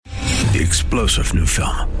The explosive new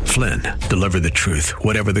film, Flynn, deliver the truth,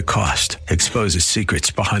 whatever the cost, exposes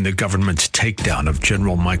secrets behind the government's takedown of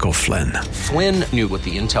General Michael Flynn. Flynn knew what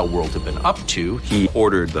the intel world had been up to. He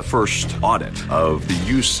ordered the first audit of the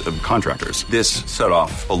use of contractors. This set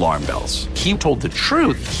off alarm bells. He told the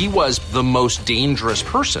truth. He was the most dangerous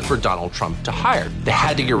person for Donald Trump to hire. They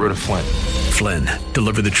had to get rid of Flynn. Flynn,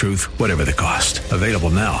 deliver the truth, whatever the cost. Available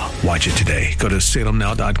now. Watch it today. Go to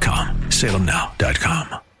salemnow.com.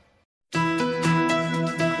 salemnow.com.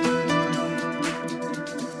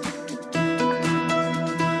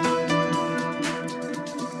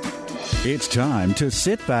 It's time to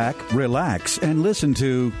sit back, relax, and listen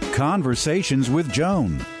to Conversations with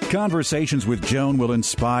Joan. Conversations with Joan will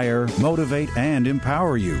inspire, motivate, and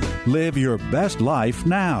empower you. Live your best life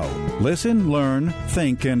now. Listen, learn,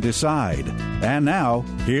 think, and decide. And now,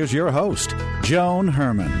 here's your host, Joan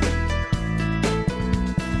Herman.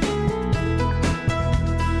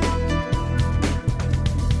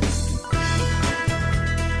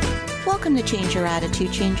 Welcome to Change Your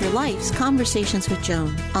Attitude, Change Your Life's Conversations with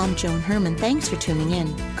Joan. I'm Joan Herman. Thanks for tuning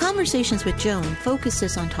in. Conversations with Joan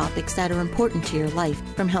focuses on topics that are important to your life,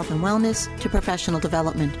 from health and wellness to professional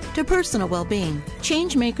development to personal well-being.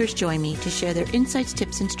 Change makers join me to share their insights,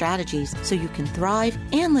 tips, and strategies so you can thrive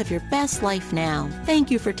and live your best life now.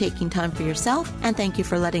 Thank you for taking time for yourself, and thank you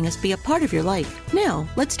for letting us be a part of your life. Now,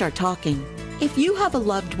 let's start talking. If you have a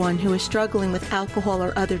loved one who is struggling with alcohol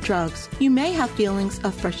or other drugs, you may have feelings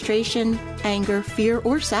of frustration, anger, fear,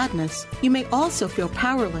 or sadness. You may also feel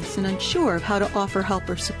powerless and unsure of how to offer help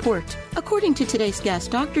or support. According to today's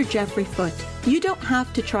guest, Dr. Jeffrey Foote, you don't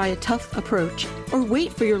have to try a tough approach or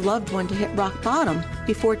wait for your loved one to hit rock bottom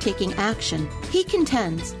before taking action. He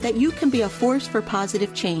contends that you can be a force for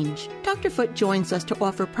positive change. Dr. Foote joins us to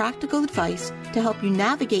offer practical advice to help you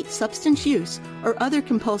navigate substance use or other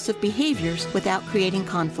compulsive behaviors without creating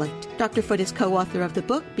conflict. Dr. Foote is co-author of the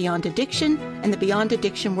book Beyond Addiction and the Beyond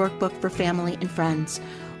Addiction Workbook for Family and Friends.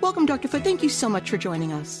 Welcome, Dr. Foote. Thank you so much for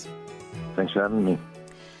joining us. Thanks for having me.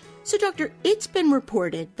 So, Doctor, it's been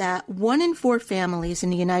reported that 1 in 4 families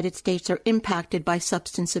in the United States are impacted by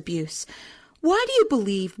substance abuse. Why do you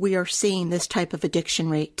believe we are seeing this type of addiction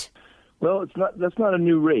rate? Well, that's not a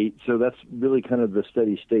new rate, so that's really kind of the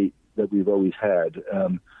steady state that we've always had.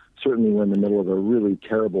 Certainly we're in the middle of a really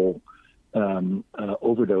terrible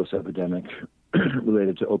overdose epidemic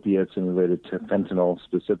related to opiates and related to fentanyl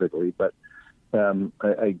specifically. But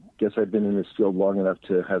I guess I've been in this field long enough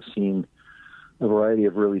to have seen a variety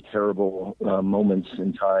of really terrible moments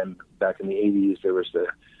in time. Back in the 80s, there was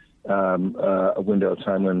a window of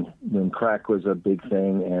time when crack was a big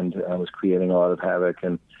thing and was creating a lot of havoc.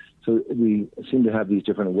 And so we seem to have these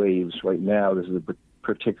different waves. Right now, this is a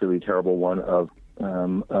particularly terrible one of a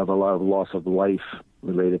lot of loss of life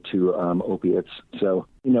related to opiates. So,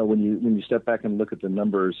 when you step back and look at the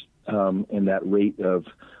numbers and that rate of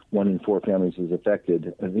 1 in 4 families is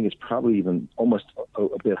affected, I think it's probably even almost a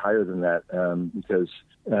bit higher than that because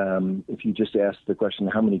if you just ask the question,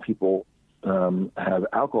 how many people have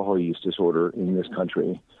alcohol use disorder in this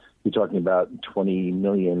country, you're talking about 20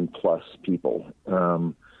 million plus people.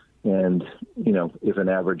 And, if an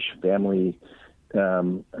average family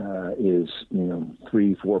is,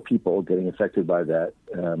 3-4 people getting affected by that,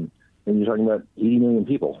 then you're talking about 80 million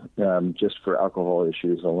people just for alcohol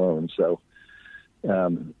issues alone. So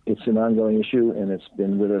it's an ongoing issue, and it's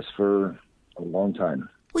been with us for a long time.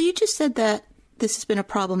 Well, you just said that this has been a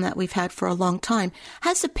problem that we've had for a long time.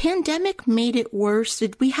 Has the pandemic made it worse?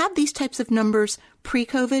 Did we have these types of numbers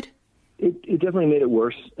pre-COVID? It definitely made it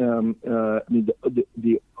worse.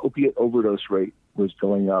 The opiate overdose rate was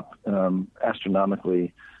going up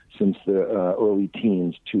astronomically since the early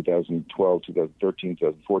teens, 2012, 2013,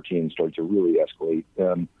 2014, started to really escalate.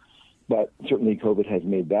 But certainly COVID has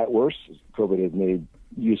made that worse. COVID has made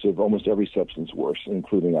use of almost every substance worse,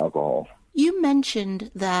 including alcohol. You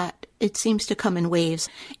mentioned that it seems to come in waves.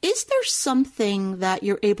 Is there something that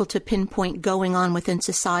you're able to pinpoint going on within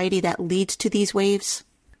society that leads to these waves?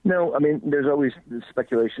 No, there's always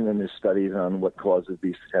speculation and there's studies on what causes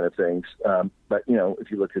these kind of things. But, if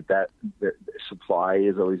you look at that, the supply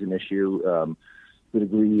is always an issue. The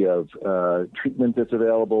degree of treatment that's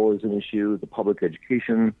available is an issue. The public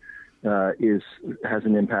education has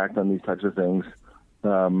an impact on these types of things.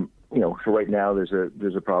 For right now,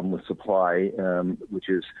 there's a problem with supply, which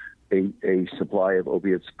is a supply of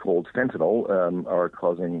opiates called fentanyl are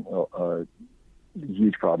causing a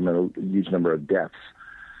huge problem and a huge number of deaths.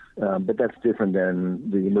 But that's different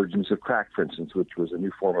than the emergence of crack, for instance, which was a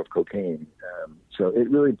new form of cocaine. So it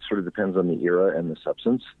really sort of depends on the era and the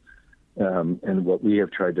substance. And what we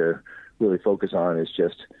have tried to really focus on is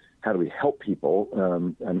just how do we help people.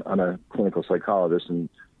 I'm a clinical psychologist and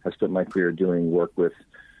have spent my career doing work with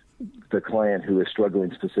the client who is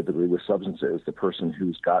struggling specifically with substances, the person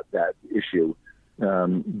who's got that issue.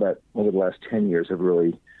 But over the last 10 years,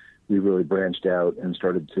 we really branched out and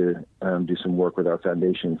started to do some work with our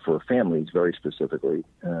foundation for families, very specifically,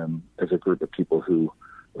 as a group of people who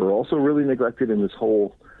are also really neglected in this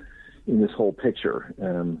whole picture.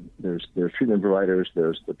 There's treatment providers,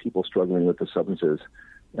 there's the people struggling with the substances,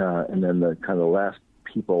 and then the kind of the last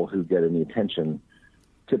people who get any attention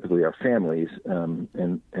typically are families,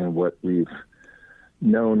 and what we've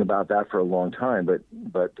known about that for a long time, but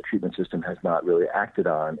the treatment system has not really acted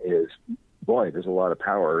on is, boy, there's a lot of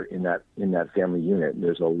power in that family unit.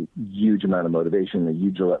 There's a huge amount of motivation, a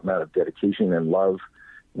huge amount of dedication and love,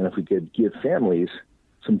 and if we could give families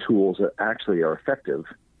some tools that actually are effective,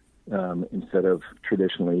 instead of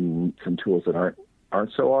traditionally some tools that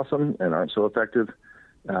aren't so awesome and aren't so effective,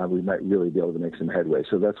 we might really be able to make some headway.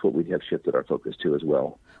 So that's what we have shifted our focus to as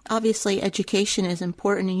well. Obviously, education is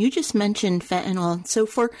important, and you just mentioned fentanyl. So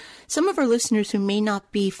for some of our listeners who may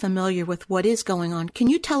not be familiar with what is going on, can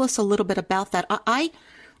you tell us a little bit about that? I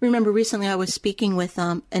remember recently I was speaking with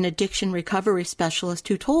an addiction recovery specialist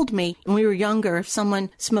who told me when we were younger, if someone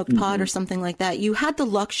smoked pot or something like that, you had the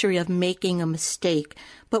luxury of making a mistake.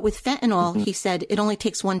 But with fentanyl, he said, it only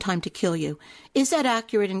takes one time to kill you. Is that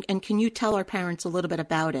accurate? And can you tell our parents a little bit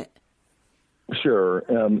about it? Sure.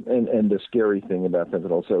 And the scary thing about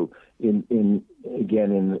fentanyl, so in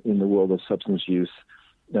the world of substance use,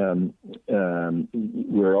 we're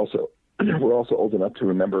also old enough to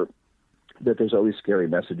remember that there's always scary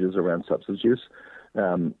messages around substance use.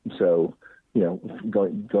 So,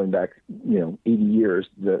 going back, 80 years,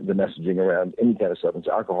 the messaging around any kind of substance,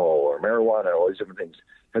 alcohol or marijuana, all these different things,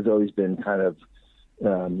 has always been kind of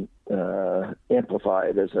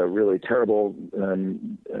amplified as a really terrible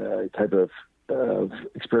type of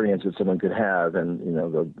experience that someone could have, and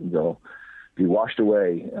they'll be washed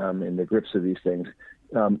away in the grips of these things.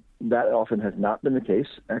 That often has not been the case.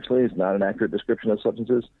 Actually, it's not an accurate description of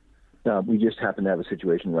substances. We just happen to have a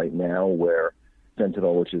situation right now where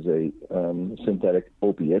fentanyl, which is a synthetic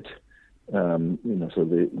opiate, so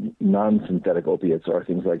the non-synthetic opiates are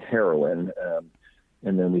things like heroin,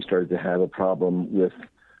 and then we started to have a problem with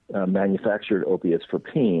manufactured opiates for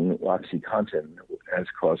pain. OxyContin has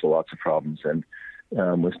caused lots of problems and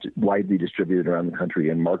was widely distributed around the country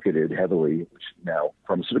and marketed heavily, which now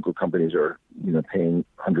pharmaceutical companies are paying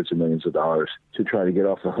hundreds of millions of dollars to try to get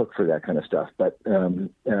off the hook for that kind of stuff. But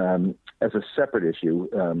as a separate issue,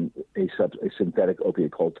 a synthetic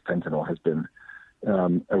opiate called fentanyl has been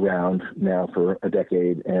around now for a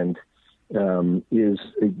decade and is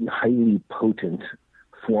a highly potent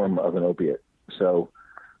form of an opiate. So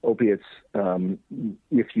opiates,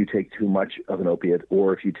 if you take too much of an opiate,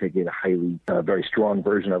 or if you take a very strong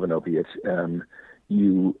version of an opiate,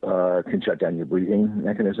 you can shut down your breathing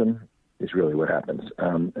mechanism, is really what happens.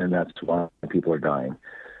 And that's why people are dying.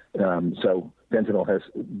 So fentanyl has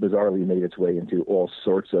bizarrely made its way into all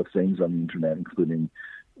sorts of things on the internet, including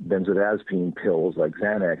benzodiazepine pills like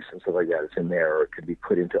Xanax and stuff like that. It's in there, or it could be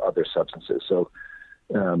put into other substances. So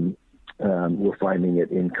we're finding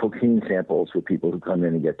it in cocaine samples with people who come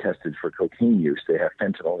in and get tested for cocaine use. They have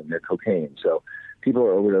fentanyl in their cocaine. So people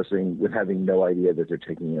are overdosing with having no idea that they're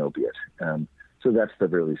taking an opiate. So that's the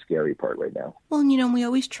really scary part right now. Well, and we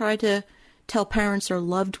always try to tell parents or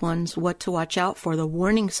loved ones what to watch out for, the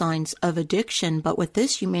warning signs of addiction. But with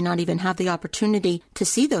this, you may not even have the opportunity to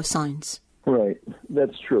see those signs. Right.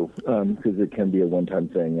 That's true, because it can be a one-time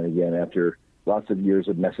thing. And again, after lots of years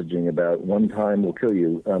of messaging about one time will kill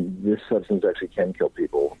you, this substance actually can kill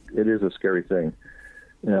people. It is a scary thing.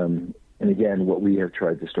 And again, what we have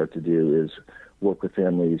tried to start to do is work with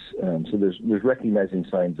families. So there's recognizing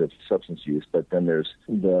signs of substance use, but then there's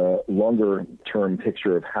the longer-term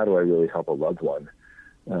picture of how do I really help a loved one,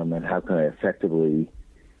 and how can I effectively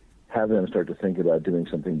have them start to think about doing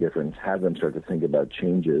something different, have them start to think about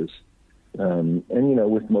changes. And,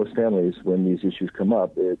 with most families, when these issues come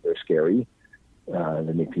up, they're scary.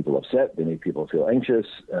 They make people upset. They make people feel anxious.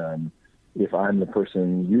 If I'm the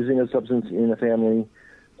person using a substance in a family,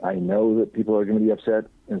 I know that people are going to be upset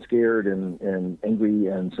and scared and angry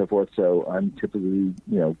and so forth. So I'm typically,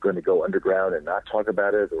 going to go underground and not talk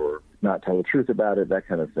about it or not tell the truth about it, that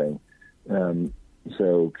kind of thing.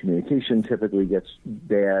 So communication typically gets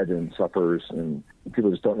bad and suffers, and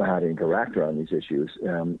people just don't know how to interact around these issues.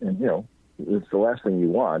 It's the last thing you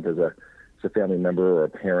want as a family member or a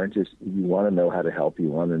parent. Is you want to know how to help. You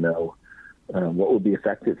want to know what would be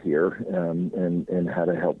effective here, and how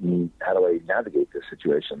to help me. How do I navigate this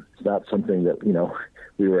situation? It's not something that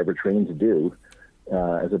we were ever trained to do.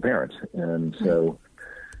 as a parent. And so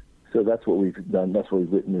that's what we've done. That's what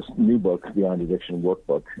we've written this new book, Beyond Addiction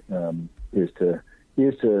Workbook, is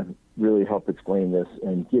to really help explain this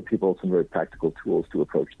and give people some very practical tools to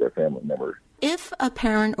approach their family member. If a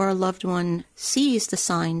parent or a loved one sees the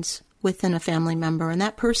signs within a family member and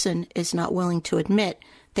that person is not willing to admit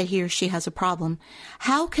that he or she has a problem,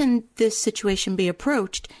 how can this situation be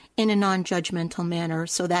approached in a non-judgmental manner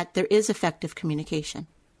so that there is effective communication?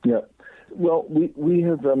 Yeah. Well, we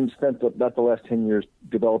have spent about the last 10 years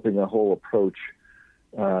developing a whole approach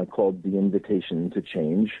called the invitation to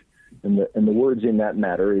change. And the words in that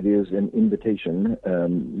matter, it is an invitation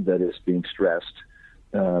that is being stressed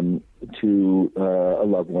to a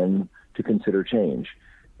loved one to consider change.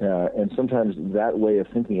 And sometimes that way of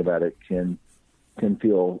thinking about it can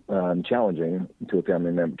feel challenging to a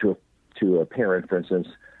family member, to a parent, for instance,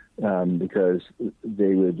 because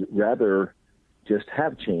they would rather just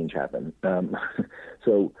have change happen.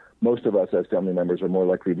 So most of us as family members are more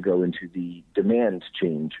likely to go into the demand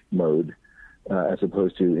change mode as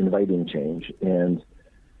opposed to inviting change. And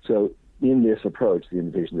so in this approach, the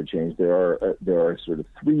invitation to change, there are sort of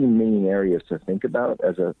three main areas to think about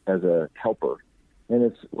as a helper. And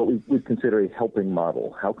it's what we consider a helping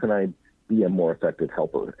model. How can I be a more effective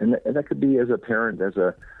helper? And that could be as a parent, as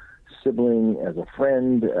a sibling, as a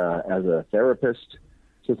friend, as a therapist.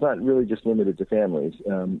 So it's not really just limited to families,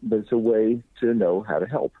 but it's a way to know how to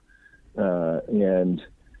help. And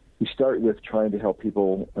we start with trying to help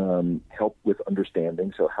people help with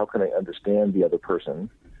understanding. So how can I understand the other person?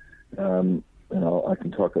 And I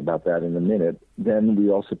can talk about that in a minute. Then we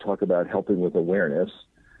also talk about helping with awareness.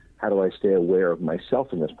 How do I stay aware of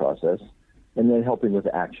myself in this process? And then helping with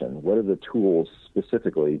action. What are the tools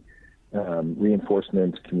specifically,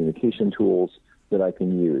 reinforcement, communication tools that I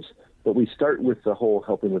can use? But we start with the whole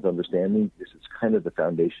helping with understanding. This is kind of the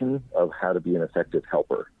foundation of how to be an effective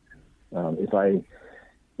helper.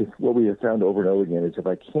 If what we have found over and over again is if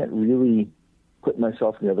I can't really put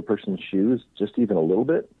myself in the other person's shoes, just even a little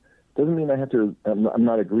bit, doesn't mean I have to. I'm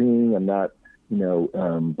not agreeing. I'm not,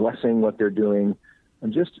 blessing what they're doing.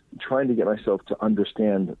 I'm just trying to get myself to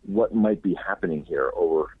understand what might be happening here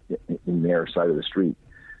over in their side of the street.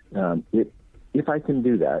 If I can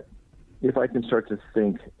do that, if I can start to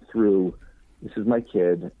think through, this is my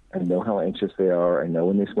kid, I know how anxious they are, I know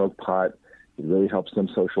when they smoke pot, it really helps them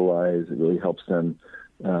socialize, it really helps them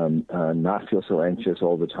not feel so anxious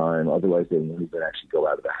all the time, otherwise they won't even actually go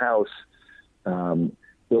out of the house.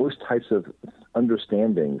 Those types of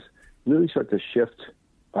understandings really start to shift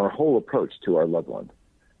our whole approach to our loved one.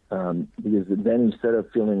 Because then instead of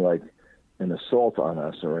feeling like an assault on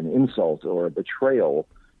us or an insult or a betrayal,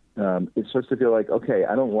 it starts to feel like, okay,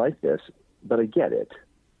 I don't like this, but I get it.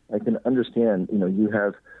 I can understand,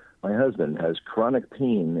 my husband has chronic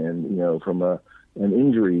pain and, from an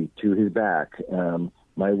injury to his back.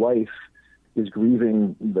 My wife is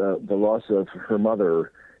grieving the loss of her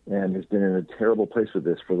mother and has been in a terrible place with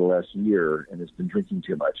this for the last year and has been drinking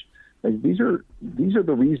too much. Like, these are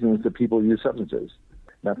the reasons that people use substances,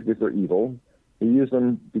 not because they're evil. They use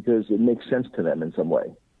them because it makes sense to them in some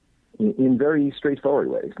way, in very straightforward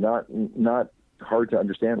ways, not hard to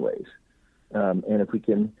understand ways. And if we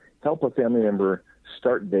can help a family member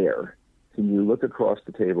start there, can you look across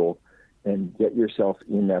the table and get yourself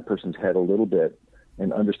in that person's head a little bit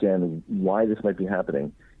and understand why this might be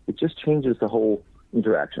happening? It just changes the whole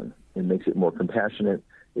interaction. It makes it more compassionate.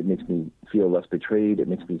 It makes me feel less betrayed. It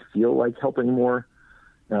makes me feel like helping more.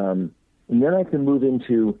 And then I can move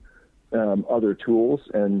into other tools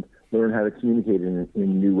and learn how to communicate in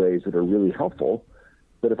new ways that are really helpful.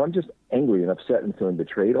 But if I'm just angry and upset and feeling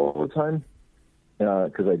betrayed all the time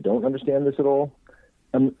because I don't understand this at all,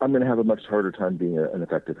 I'm going to have a much harder time being an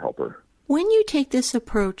effective helper. When you take this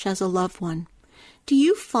approach as a loved one, do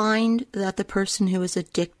you find that the person who is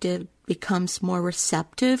addicted becomes more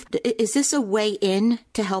receptive? Is this a way in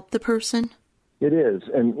to help the person? It is.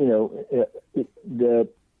 And,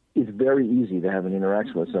 it's very easy to have an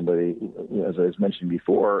interaction with somebody, as I was mentioned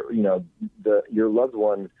before. Your loved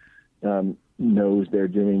one knows they're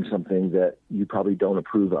doing something that you probably don't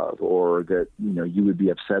approve of or that, you would be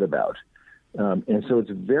upset about. And so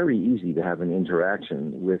it's very easy to have an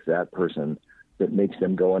interaction with that person that makes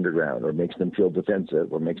them go underground or makes them feel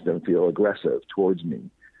defensive or makes them feel aggressive towards me.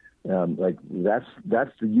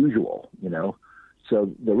 That's the usual,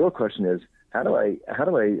 So the real question is, how do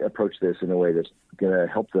I approach this in a way that's going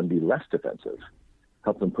to help them be less defensive,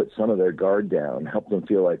 help them put some of their guard down, help them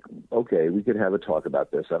feel like, okay, we could have a talk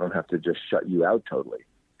about this. I don't have to just shut you out totally,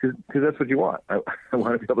 because that's what you want. I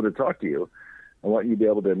want to be able to talk to you. I want you to be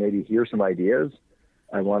able to maybe hear some ideas.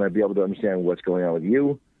 I want to be able to understand what's going on with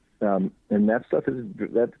you. And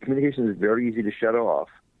that communication is very easy to shut off.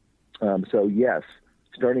 So yes,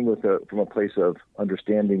 starting with from a place of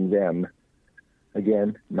understanding them,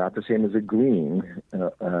 again, not the same as agreeing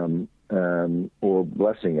or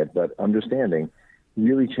blessing it, but understanding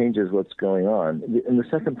really changes what's going on. And the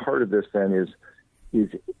second part of this then is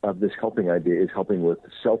of this helping idea is helping with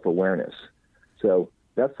self-awareness. So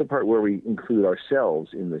that's the part where we include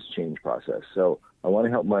ourselves in this change process. So I want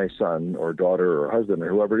to help my son or daughter or husband or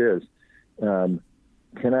whoever it is.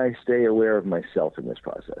 Can I stay aware of myself in this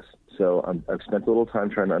process? So I've spent a little time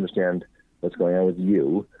trying to understand what's going on with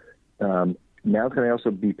you. Now can I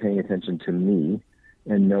also be paying attention to me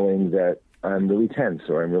and knowing that I'm really tense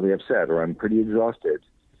or I'm really upset or I'm pretty exhausted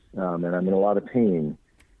and I'm in a lot of pain?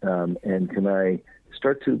 And can I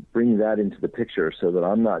start to bring that into the picture so that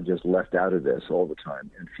I'm not just left out of this all the time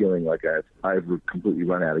and feeling like I've completely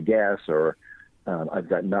run out of gas or I've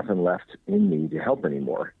got nothing left in me to help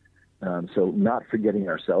anymore. So not forgetting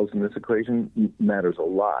ourselves in this equation matters a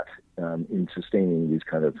lot in sustaining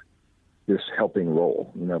this helping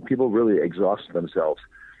role. People really exhaust themselves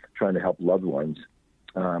trying to help loved ones.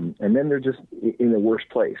 And then they're just in a worse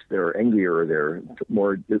place. They're angrier, they're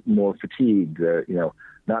more fatigued,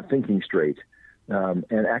 not thinking straight,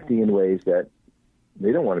 and acting in ways that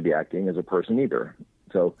they don't want to be acting as a person either.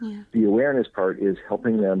 So the awareness part is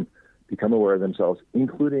helping them become aware of themselves,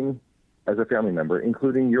 including as a family member,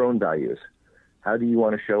 including your own values. How do you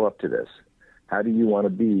want to show up to this? How do you want to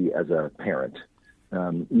be as a parent?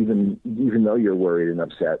 Even though you're worried and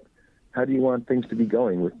upset, how do you want things to be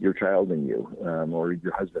going with your child and you, or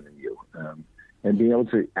your husband and you? And being able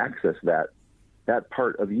to access that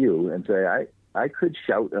part of you and say, I could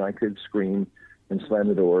shout and I could scream and slam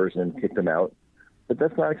the doors and kick them out, but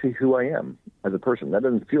that's not actually who I am as a person. That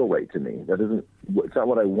doesn't feel right to me. It's not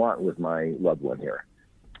what I want with my loved one here.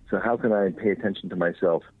 So how can I pay attention to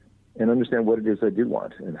myself and understand what it is I do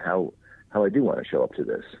want and how I do want to show up to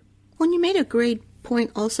this? Well, you made a great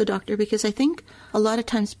point also, Doctor, because I think a lot of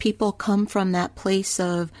times people come from that place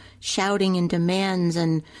of shouting and demands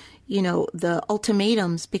and, the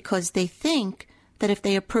ultimatums because they think that if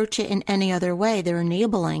they approach it in any other way, they're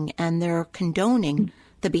enabling and they're condoning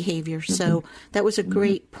the behavior. So that was a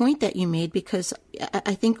great point that you made because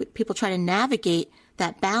I think people try to navigate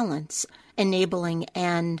that balance, enabling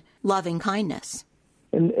and loving kindness.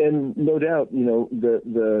 And no doubt,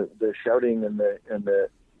 the shouting and the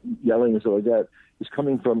yelling and stuff like that is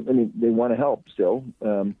coming from, they want to help still,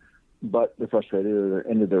 but they're frustrated or they're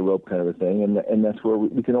end of their rope kind of a thing. And that's where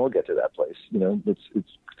we can all get to that place.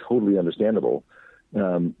 It's totally understandable.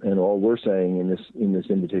 And all we're saying in this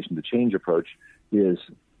invitation to change approach is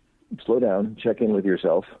slow down, check in with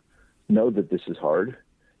yourself, know that this is hard.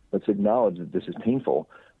 Let's acknowledge that this is painful.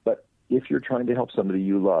 But if you're trying to help somebody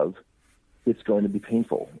you love, it's going to be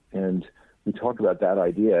painful. And we talk about that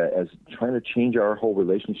idea as trying to change our whole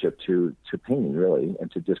relationship to pain, really,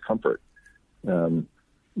 and to discomfort.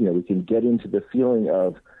 We can get into the feeling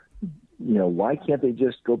of, why can't they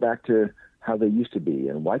just go back to how they used to be?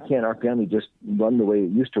 And why can't our family just run the way it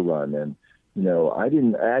used to run? And, I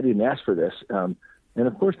didn't ask for this. And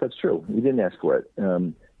of course that's true. You didn't ask for it.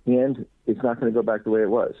 And it's not going to go back the way it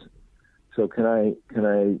was. So can I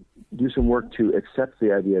do some work to accept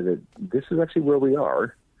the idea that this is actually where we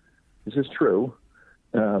are? This is true.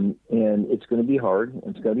 And it's going to be hard.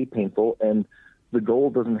 And it's going to be painful. And the goal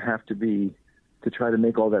doesn't have to be to try to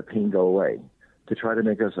make all that pain go away, to try to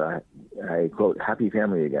make us a quote, happy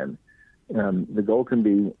family again. The goal can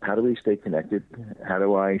be, how do we stay connected? How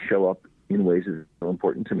do I show up in ways that are so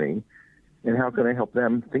important to me? And how can I help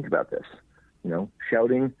them think about this?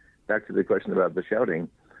 Shouting, back to the question about the shouting,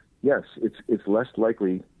 yes, it's less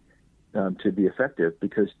likely to be effective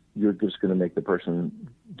because you're just going to make the person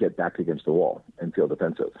get back against the wall and feel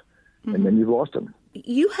defensive. Mm-hmm. And then you've lost them.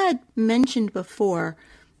 You had mentioned before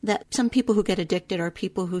that some people who get addicted are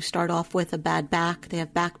people who start off with a bad back, they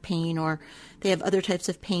have back pain, or they have other types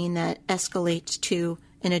of pain that escalates to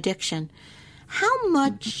an addiction. How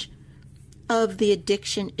much of the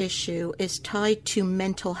addiction issue is tied to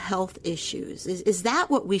mental health issues? Is that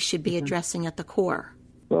what we should be addressing at the core?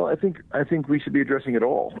 Well, I think we should be addressing it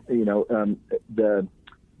all. The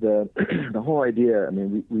whole idea.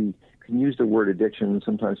 We can use the word addiction.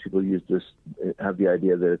 Sometimes people have the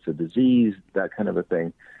idea that it's a disease, that kind of a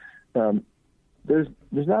thing. There's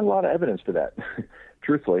not a lot of evidence for that,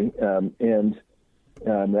 truthfully, and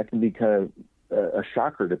that can be kind of a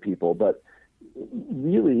shocker to people. But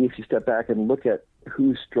really, if you step back and look at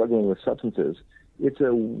who's struggling with substances, it's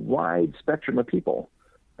a wide spectrum of people,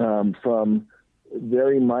 from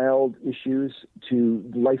very mild issues to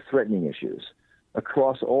life-threatening issues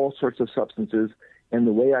across all sorts of substances And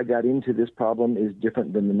the way I got into this problem is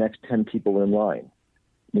different than the next 10 people in line.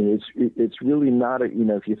 I mean, it's really not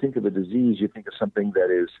if you think of a disease, you think of something that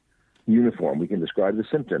is uniform. We can describe the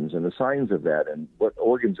symptoms and the signs of that and what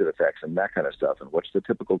organs it affects and that kind of stuff and what's the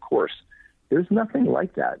typical course. There's nothing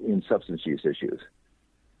like that in substance use issues.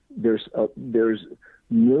 There's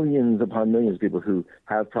millions upon millions of people who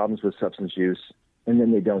have problems with substance use and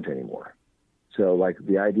then they don't anymore. So like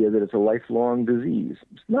the idea that it's a lifelong disease,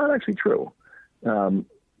 it's not actually true.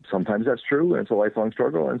 Sometimes that's true and it's a lifelong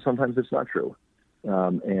struggle, and sometimes it's not true.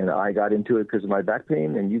 And I got into it because of my back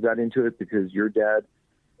pain, and you got into it because your dad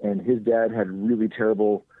and his dad had really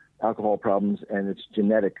terrible alcohol problems, and it's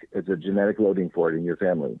genetic. It's a genetic loading for it in your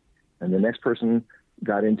family. And the next person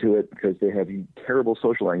got into it because they have terrible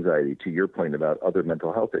social anxiety, to your point about other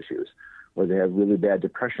mental health issues, or they have really bad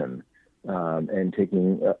depression, and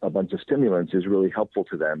taking a bunch of stimulants is really helpful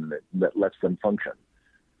to them that lets them function.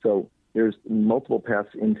 So there's multiple paths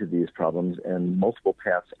into these problems and multiple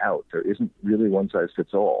paths out. There isn't really one size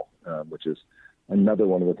fits all, which is another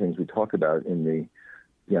one of the things we talk about in the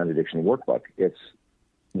Beyond Addiction workbook. It's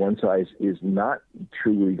one size is not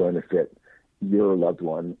truly going to fit your loved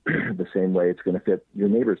one the same way it's going to fit your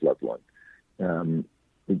neighbor's loved one.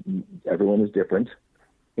 Everyone is different,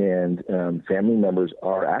 and family members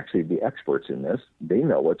are actually the experts in this. They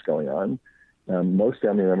know what's going on. Most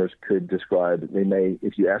family members could describe,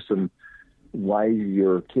 if you ask them why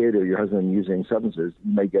your kid or your husband using substances,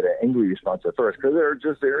 you may get an angry response at first because they're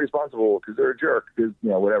just irresponsible, because they're a jerk, because,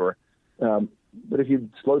 whatever. But if you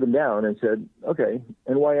slowed them down and said, okay,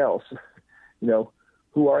 and why else?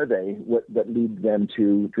 Who are they? What that leads them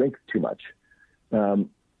to drink too much?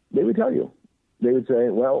 They would tell you. They would say,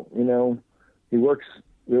 well, he works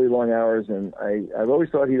really long hours, and I've always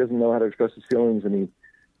thought he doesn't know how to express his feelings, and he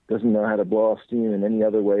doesn't know how to blow off steam in any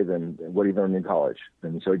other way than what he learned in college.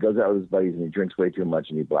 And so he goes out with his buddies and he drinks way too much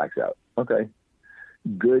and he blacks out. Okay.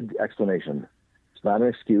 Good explanation. It's not an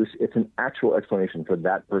excuse. It's an actual explanation for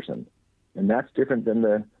that person. And that's different than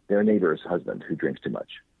their neighbor's husband who drinks too much.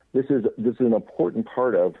 This is an important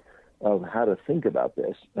part of how to think about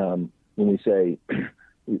this. When we say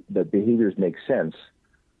that behaviors make sense,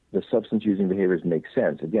 the substance using behaviors make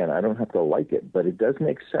sense. Again, I don't have to like it, but it does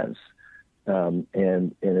make sense.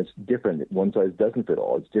 And it's different. One size doesn't fit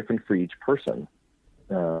all. It's different for each person.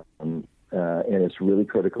 And it's really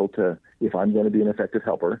critical to, if I'm going to be an effective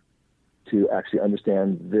helper, to actually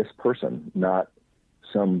understand this person, not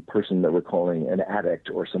some person that we're calling an addict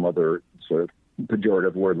or some other sort of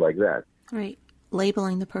pejorative word like that. Right.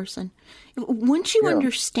 Labeling the person. Once you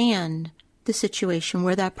understand the situation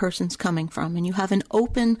where that person's coming from and you have an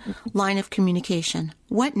open line of communication,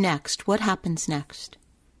 what next? What happens next?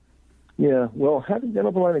 Yeah, well, having that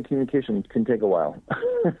open line of communication can take a while.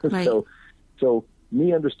 Right. So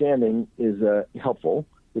me understanding is helpful.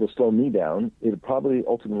 It'll slow me down. It'll probably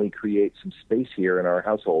ultimately create some space here in our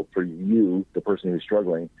household for you, the person who's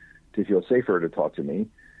struggling, to feel safer to talk to me.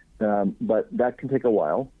 But that can take a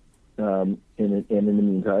while. And in the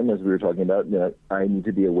meantime, as we were talking about, I need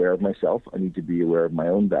to be aware of myself. I need to be aware of my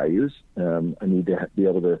own values. I need to be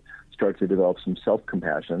able to start to develop some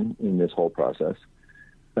self-compassion in this whole process.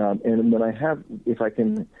 And if I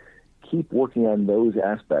can keep working on those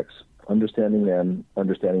aspects, understanding them,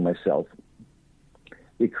 understanding myself,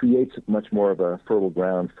 it creates much more of a fertile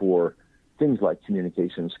ground for things like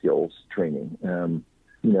communication skills training. One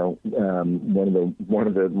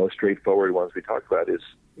of the most straightforward ones we talk about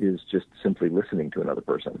is just simply listening to another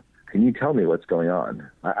person. Can you tell me what's going on?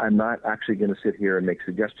 I'm not actually going to sit here and make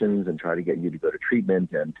suggestions and try to get you to go to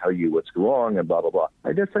treatment and tell you what's wrong and blah, blah, blah.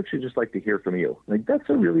 I just actually just like to hear from you. Like, that's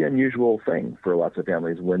a really unusual thing for lots of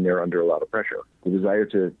families when they're under a lot of pressure. The desire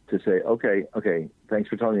to say, okay, thanks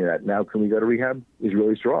for telling me that. Now can we go to rehab is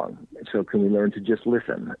really strong. So can we learn to just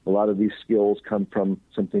listen? A lot of these skills come from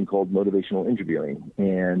something called motivational interviewing.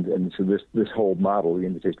 And so this whole model, the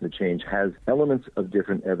invitation to change, has elements of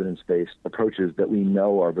different evidence-based approaches that we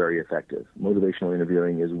know are very effective. Motivational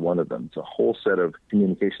interviewing is one of them. It's a whole set of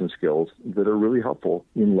communication skills that are really helpful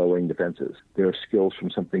in lowering defenses. There are skills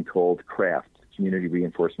from something called CRAFT, community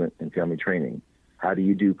reinforcement and family training. How do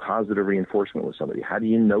you do positive reinforcement with somebody? How do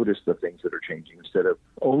you notice the things that are changing instead of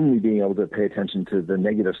only being able to pay attention to the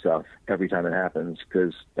negative stuff every time it happens,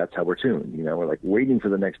 because that's how we're tuned. We're like waiting for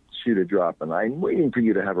the next shoe to drop, and I'm waiting for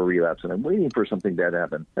you to have a relapse, and I'm waiting for something bad to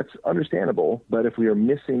happen. That's understandable, but if we are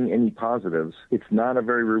missing any positives, it's not a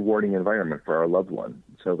very rewarding environment for our loved one.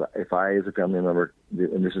 So if I, as a family member,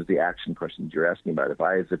 and this is the action questions you're asking about, if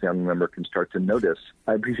I, as a family member, can start to notice,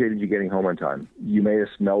 I appreciated you getting home on time. You may have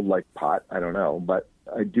smelled like pot, I don't know, but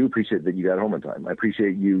I do appreciate that you got home on time. I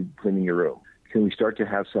appreciate you cleaning your room. can we start to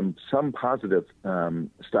have some positive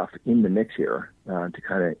stuff in the mix here to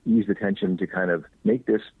kind of ease the tension, to kind of make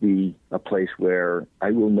this be a place where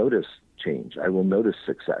I will notice change, I will notice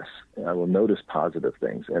success, I will notice positive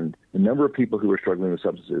things. And the number of people who are struggling with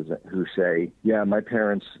substances who say, yeah, my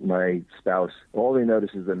parents, my spouse, all they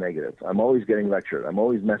notice is the negative. I'm always getting lectured. I'm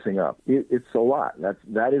always messing up. It's a lot.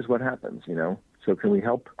 That is what happens, you know. So can we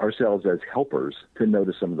help ourselves as helpers to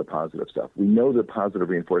notice some of the positive stuff? We know that positive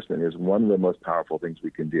reinforcement is one of the most powerful things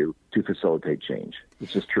we can do to facilitate change.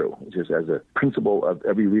 It's just true. It's just as a principle of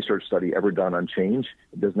every research study ever done on change,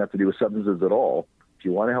 it doesn't have to do with substances at all. If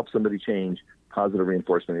you want to help somebody change, positive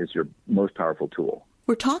reinforcement is your most powerful tool.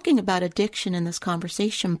 We're talking about addiction in this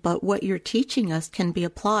conversation, but what you're teaching us can be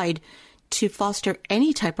applied to foster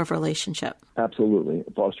any type of relationship. Absolutely.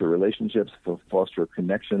 Foster relationships, foster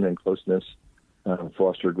connection and closeness,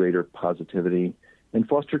 foster greater positivity, and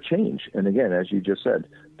foster change. And again, as you just said,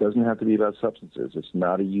 it doesn't have to be about substances. It's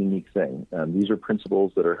not a unique thing. These are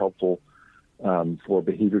principles that are helpful for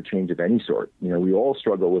behavior change of any sort. You know, we all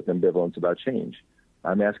struggle with ambivalence about change.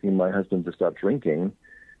 I'm asking my husband to stop drinking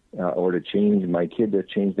or to change my kid to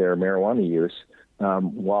change their marijuana use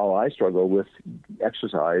while I struggle with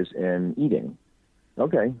exercise and eating.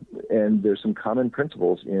 Okay, and there's some common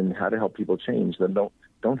principles in how to help people change that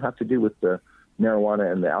don't have to do with the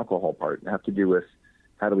marijuana and the alcohol part. Have to do with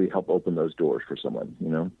how do we help open those doors for someone, you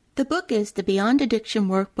know? The book is the Beyond Addiction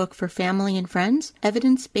Workbook for Family and Friends,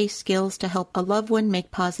 Evidence-Based Skills to Help a Loved One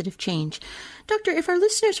Make Positive Change. Doctor, if our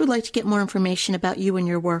listeners would like to get more information about you and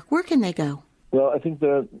your work, where can they go? Well, I think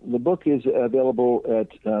the book is available at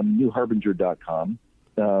newharbinger.com.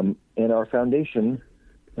 And our foundation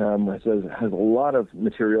has a lot of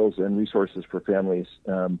materials and resources for families,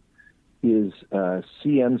 is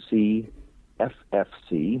cmcffc.org.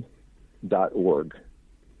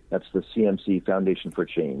 That's the CMC Foundation for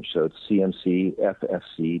Change. So it's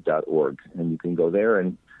cmcffc.org. And you can go there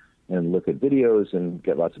and look at videos and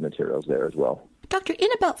get lots of materials there as well. Doctor, in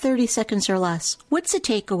about 30 seconds or less, what's the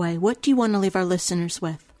takeaway? What do you want to leave our listeners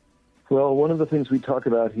with? Well, one of the things we talk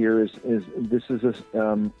about here is this is a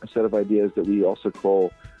set of ideas that we also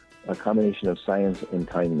call a combination of science and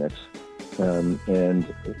kindness. And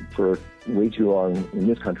for way too long in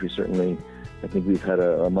this country, certainly, I think we've had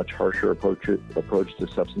a much harsher approach to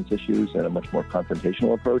substance issues and a much more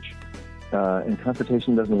confrontational approach. And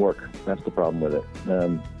confrontation doesn't work. That's the problem with it.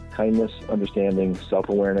 Kindness, understanding,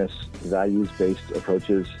 self-awareness, values-based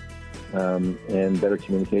approaches, and better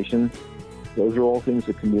communication, those are all things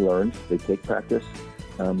that can be learned. They take practice.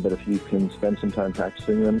 But if you can spend some time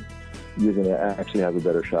practicing them, you're going to actually have a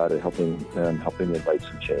better shot at helping invite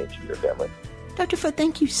some change in your family. Dr. Foote,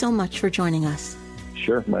 thank you so much for joining us.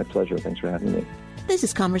 Sure, my pleasure. Thanks for having me. This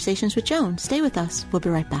is Conversations with Joan. Stay with us. We'll be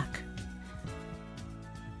right back.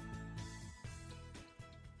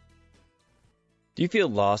 Do you feel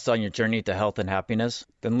lost on your journey to health and happiness?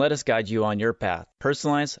 Then let us guide you on your path.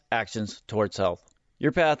 Personalized actions towards health.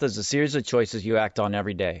 Your path is a series of choices you act on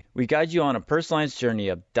every day. We guide you on a personalized journey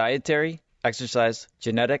of dietary, exercise,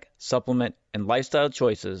 genetic, supplement, and lifestyle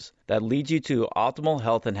choices that lead you to optimal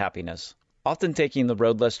health and happiness. Often taking the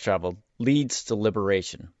road less traveled leads to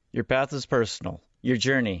liberation. Your path is personal. Your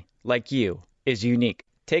journey, like you, is unique.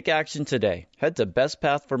 Take action today. Head to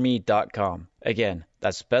bestpathforme.com. Again,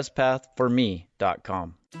 that's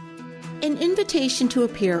bestpathforme.com. An invitation to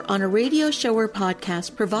appear on a radio show or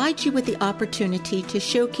podcast provides you with the opportunity to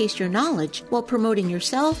showcase your knowledge while promoting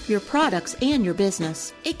yourself, your products, and your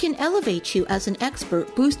business. It can elevate you as an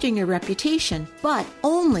expert, boosting your reputation, but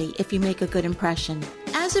only if you make a good impression.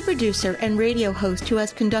 As a producer and radio host who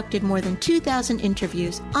has conducted more than 2,000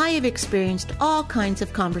 interviews, I have experienced all kinds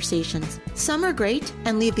of conversations. Some are great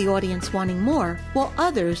and leave the audience wanting more, while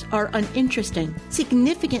others are uninteresting,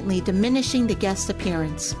 significantly diminishing the guest's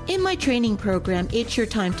appearance. In my training program, It's Your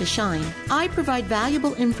Time to Shine, I provide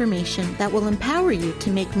valuable information that will empower you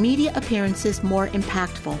to make media appearances more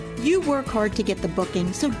impactful. You work hard to get the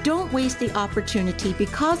booking, so don't waste the opportunity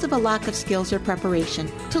because of a lack of skills or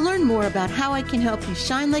preparation. To learn more about how I can help you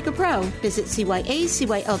shine like a pro, visit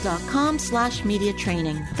cyacyl.com/media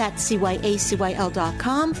training. That's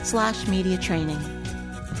cyacyl.com/media training.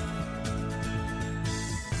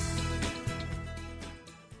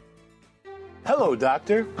 Hello,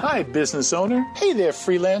 doctor. Hi, business owner. Hey there,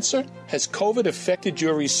 freelancer. Has COVID affected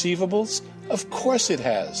your receivables? Of course it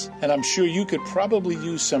has, and I'm sure you could probably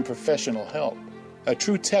use some professional help. A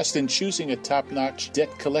true test in choosing a top-notch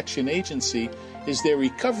debt collection agency is their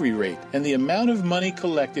recovery rate and the amount of money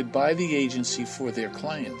collected by the agency for their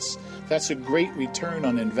clients. That's a great return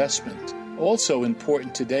on investment. Also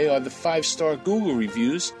important today are the 5-star Google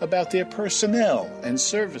reviews about their personnel and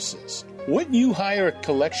services. Wouldn't you hire a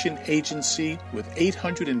collection agency with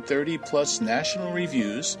 830-plus national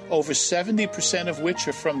reviews, over 70% of which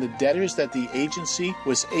are from the debtors that the agency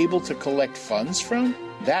was able to collect funds from?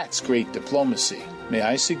 That's great diplomacy. May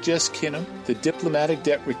I suggest Kinnem, the diplomatic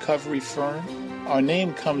debt recovery firm? Our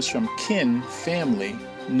name comes from kin, family,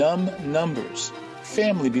 num, numbers,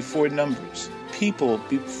 family before numbers, people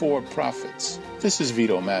before profits. This is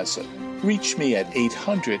Vito Mazza. Reach me at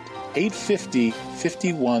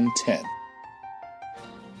 800-850-5110.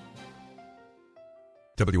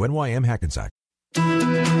 WNYM Hackensack.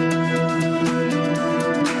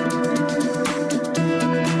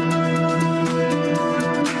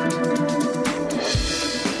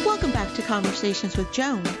 Welcome back to Conversations with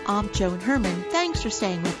Joan. I'm Joan Herman. Thanks for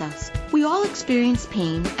staying with us. We all experience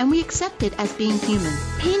pain, and we accept it as being human.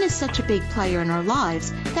 Pain is such a big player in our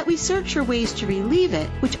lives that we search for ways to relieve it,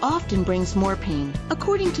 which often brings more pain.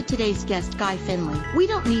 According to today's guest, Guy Finley, we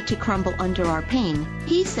don't need to crumble under our pain.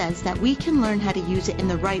 He says that we can learn how to use it in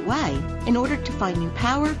the right way in order to find new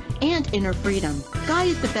power and inner freedom. Guy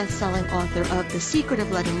is the best-selling author of The Secret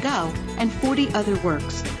of Letting Go and 40 other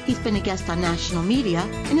works. He's been a guest on national media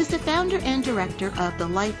and is the founder and director of the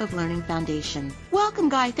Life of Learning Foundation. Welcome,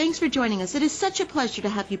 Guy. Thanks for joining us. It is such a pleasure to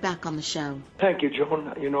have you back on the show. Thank you,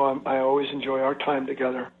 Joan. You know, I always enjoy our time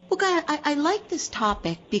together. Well, Guy, I like this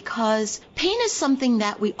topic because pain is something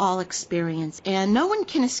that we all experience, and no one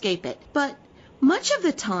can escape it. But much of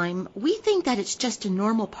the time, we think that it's just a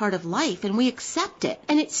normal part of life, and we accept it.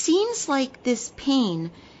 And it seems like this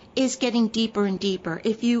pain is getting deeper and deeper.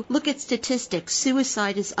 If you look at statistics,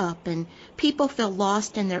 suicide is up, and people feel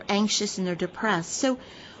lost, and they're anxious, and they're depressed. So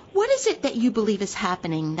what is it that you believe is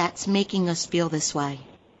happening that's making us feel this way?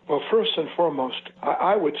 Well, first and foremost,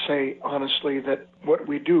 I would say, honestly, that what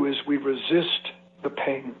we do is we resist the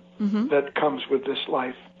pain that comes with this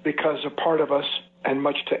life, because a part of us, and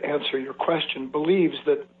much to answer your question, believes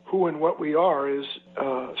that who and what we are is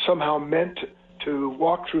somehow meant to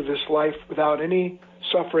walk through this life without any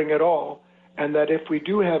suffering at all, and that if we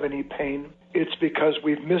do have any pain, it's because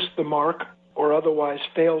we've missed the mark or otherwise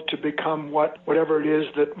failed to become whatever it is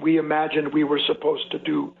that we imagined we were supposed to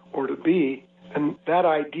do or to be. And that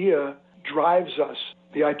idea drives us,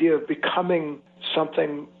 the idea of becoming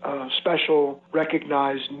something special,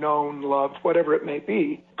 recognized, known, loved, whatever it may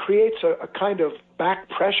be, creates a kind of back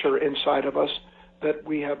pressure inside of us that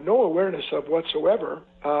we have no awareness of whatsoever,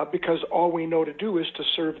 because all we know to do is to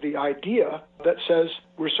serve the idea that says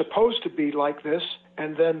we're supposed to be like this,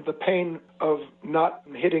 and then the pain of not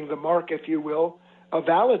hitting the mark, if you will,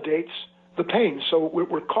 validates the pain. So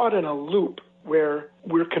we're caught in a loop where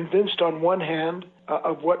we're convinced on one hand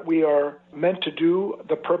of what we are meant to do,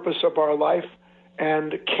 the purpose of our life,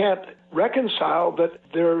 and can't reconcile that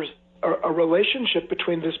there's a relationship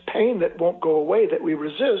between this pain that won't go away, that we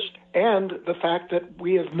resist, and the fact that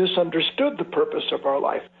we have misunderstood the purpose of our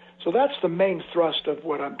life. So that's the main thrust of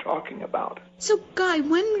what I'm talking about. So, Guy,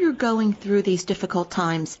 when you're going through these difficult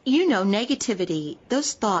times, you know, negativity,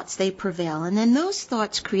 those thoughts, they prevail, and then those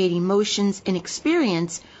thoughts create emotions and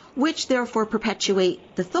experience, which therefore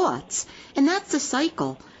perpetuate the thoughts. And that's the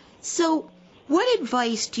cycle. So what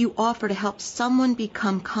advice do you offer to help someone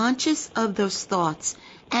become conscious of those thoughts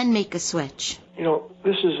and make a switch? You know,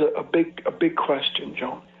 this is a big question,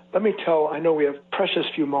 Joan. Let me I know we have precious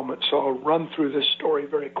few moments, so I'll run through this story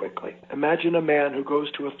very quickly. Imagine a man who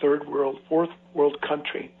goes to a fourth world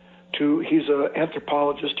country. He's an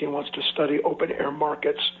anthropologist. He wants to study open-air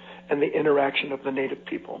markets and the interaction of the native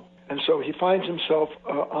people. And so he finds himself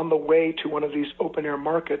on the way to one of these open-air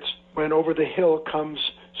markets when over the hill comes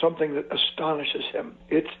something that astonishes him.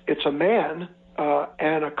 It's a man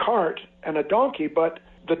and a cart and a donkey, but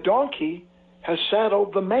the donkey has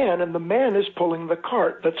saddled the man, and the man is pulling the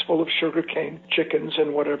cart that's full of sugarcane, chickens,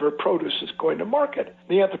 and whatever produce is going to market.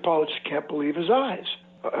 The anthropologist can't believe his eyes.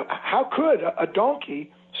 How could a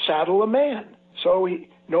donkey saddle a man? So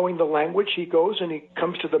knowing the language, he goes and he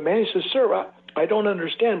comes to the man. He says, "Sir, I don't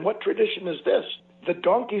understand. What tradition is this? The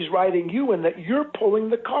donkey's riding you and that you're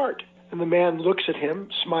pulling the cart." And the man looks at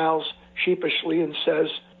him, smiles sheepishly, and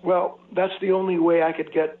says, "Well, that's the only way I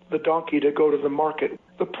could get the donkey to go to the market."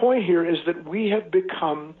 The point here is that we have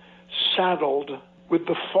become saddled with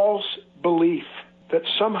the false belief that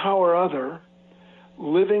somehow or other,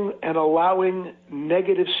 living and allowing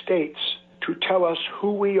negative states to tell us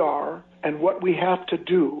who we are and what we have to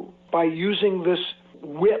do by using this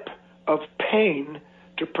whip of pain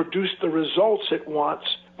to produce the results it wants,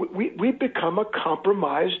 we become a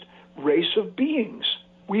compromised race of beings.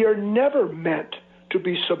 We are never meant to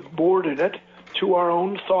be subordinate to our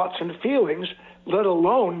own thoughts and feelings, let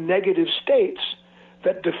alone negative states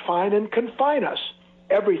that define and confine us.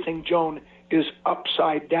 everything, Joan, is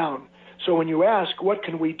upside down. So when you ask, what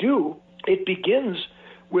can we do? It begins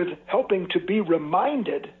with helping to be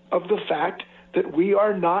reminded of the fact that we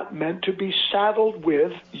are not meant to be saddled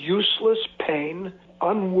with useless pain,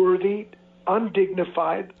 unworthy,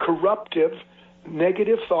 undignified, corruptive,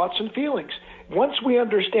 negative thoughts and feelings. Once we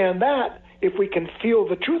understand that, if we can feel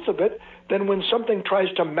the truth of it, then when something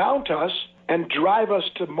tries to mount us and drive us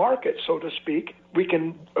to market, so to speak, we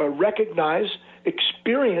can recognize,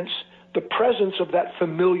 experience the presence of that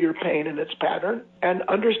familiar pain and its pattern and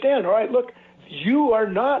understand, all right, look, you are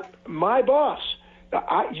not my boss.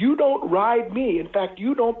 You don't ride me. In fact,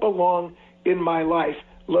 you don't belong in my life,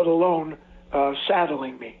 let alone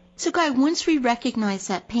saddling me. So, Guy, once we recognize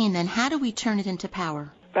that pain, then how do we turn it into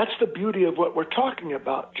power? That's the beauty of what we're talking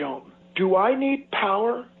about, Joan. Do I need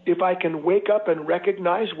power if I can wake up and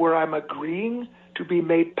recognize where I'm agreeing to be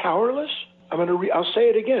made powerless? I'll say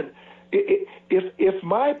it again. If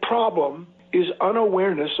my problem is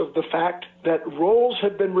unawareness of the fact that roles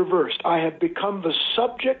have been reversed, I have become the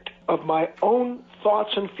subject of my own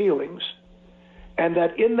thoughts and feelings, and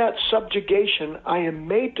that in that subjugation I am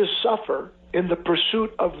made to suffer in the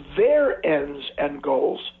pursuit of their ends and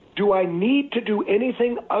goals, do I need to do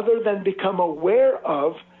anything other than become aware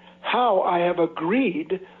of how I have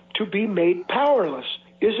agreed to be made powerless?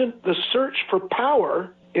 Isn't the search for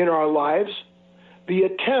power in our lives the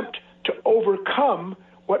attempt to overcome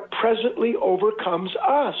what presently overcomes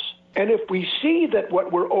us? And if we see that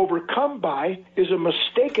what we're overcome by is a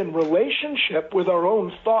mistaken relationship with our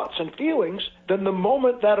own thoughts and feelings, then the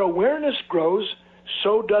moment that awareness grows,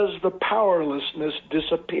 so does the powerlessness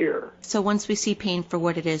disappear. So once we see pain for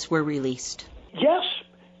what it is, we're released. Yes,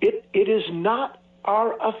 it is not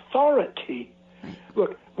our authority. Right.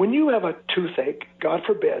 Look, when you have a toothache, God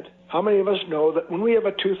forbid, how many of us know that when we have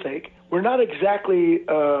a toothache, we're not exactly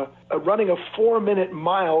running a 4-minute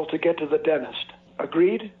mile to get to the dentist?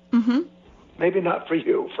 Agreed? Mm-hmm. Maybe not for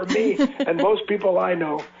you. For me and most people I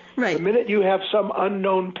know, right. The minute you have some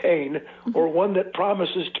unknown pain or one that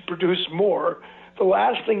promises to produce more, the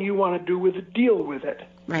last thing you want to do is deal with it.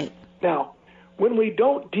 Right. Now, when we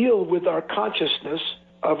don't deal with our consciousness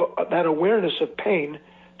of that awareness of pain,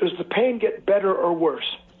 does the pain get better or worse?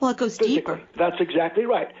 Well, it goes deeper. That's exactly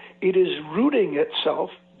right. It is rooting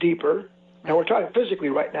itself deeper, and we're talking physically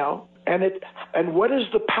right now, and what is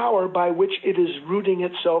the power by which it is rooting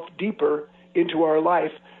itself deeper into our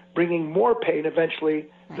life, bringing more pain eventually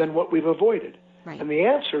than what we've avoided? Right. And the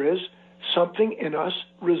answer is something in us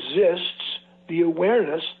resists the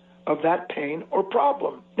awareness of that pain or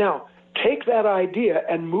problem. Now, take that idea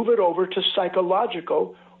and move it over to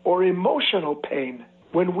psychological or emotional pain.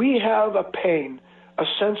 When we have a pain, a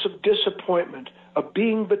sense of disappointment, of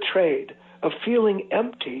being betrayed, of feeling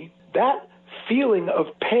empty, that feeling of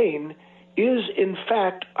pain is in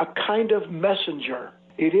fact a kind of messenger.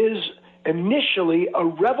 It is initially a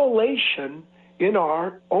revelation in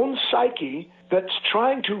our own psyche that's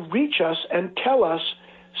trying to reach us and tell us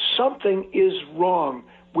something is wrong.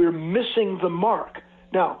 We're missing the mark.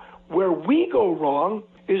 Now, where we go wrong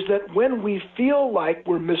is that when we feel like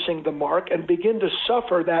we're missing the mark and begin to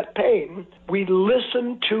suffer that pain, we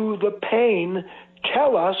listen to the pain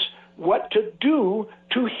tell us what to do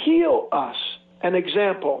to heal us. An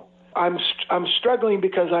example, I'm struggling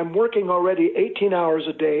because I'm working already 18 hours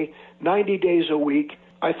a day, 90 days a week.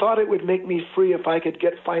 I thought it would make me free if I could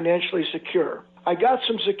get financially secure. I got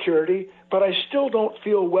some security, but I still don't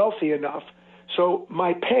feel wealthy enough. So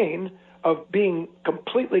my pain of being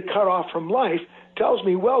completely cut off from life tells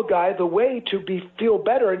me, well, Guy, the way to feel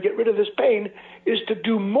better and get rid of this pain is to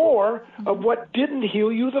do more of what didn't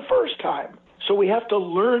heal you the first time. So we have to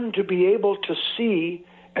learn to be able to see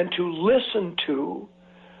and to listen to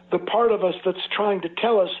the part of us that's trying to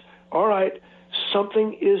tell us, all right,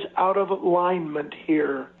 something is out of alignment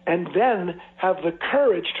here, and then have the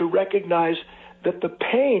courage to recognize that the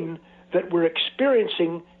pain that we're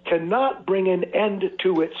experiencing cannot bring an end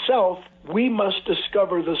to itself. We must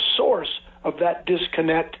discover the source of that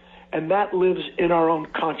disconnect, and that lives in our own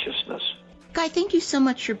consciousness. Guy, thank you so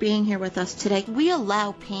much for being here with us today. We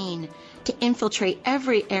allow pain to infiltrate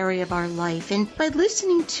every area of our life, and by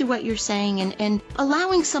listening to what you're saying and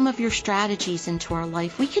allowing some of your strategies into our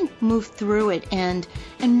life, we can move through it and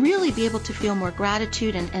really be able to feel more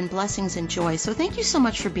gratitude and blessings and joy. So thank you so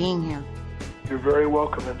much for being here. You're very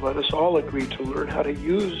welcome, and let us all agree to learn how to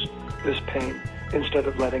use this pain instead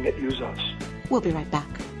of letting it use us. We'll be right back.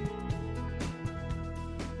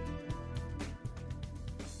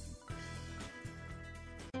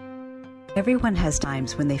 Everyone has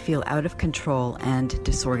times when they feel out of control and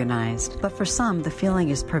disorganized, but for some, the feeling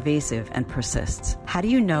is pervasive and persists. How do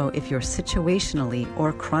you know if you're situationally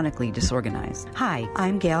or chronically disorganized? Hi,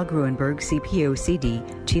 I'm Gail Gruenberg,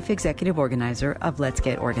 CPOCD, Chief Executive Organizer of Let's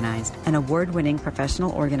Get Organized, an award-winning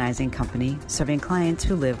professional organizing company serving clients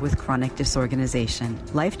who live with chronic disorganization.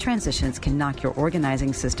 Life transitions can knock your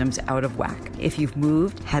organizing systems out of whack. If you've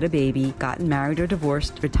moved, had a baby, gotten married or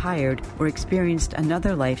divorced, retired, or experienced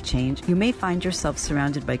another life change, you may find yourself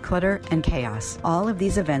surrounded by clutter and chaos. All of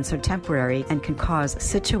these events are temporary and can cause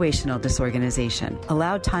situational disorganization.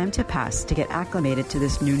 Allow time to pass to get acclimated to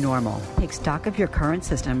this new normal. Take stock of your current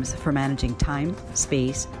systems for managing time,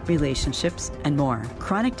 space, relationships, and more.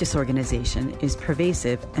 Chronic disorganization is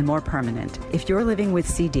pervasive and more permanent. If you're living with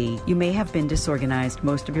CD, you may have been disorganized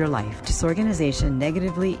most of your life. Disorganization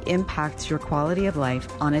negatively impacts your quality of life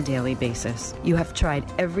on a daily basis. You have tried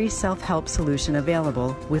every self-help solution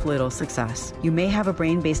available with little success. You may have a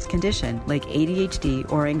brain-based condition like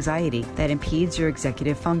ADHD or anxiety that impedes your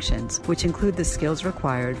executive functions, which include the skills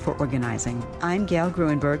required for organizing. I'm Gail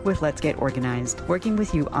Gruenberg with Let's Get Organized. Working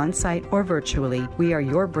with you on-site or virtually, we are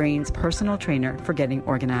your brain's personal trainer for getting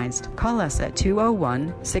organized. Call us at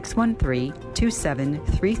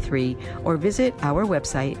 201-613-2733 or visit our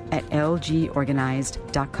website at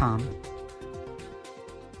lgorganized.com.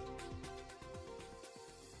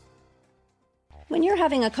 When you're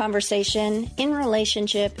having a conversation in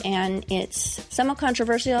relationship and it's somewhat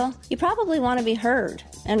controversial, you probably want to be heard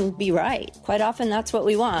and be right. Quite often that's what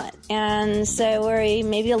we want. And so we're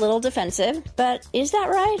maybe a little defensive, but is that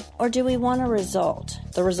right? Or do we want a result?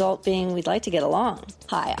 The result being we'd like to get along.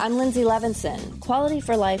 Hi, I'm Lindsay Levinson, Quality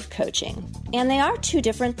for Life Coaching. And they are two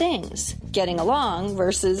different things, getting along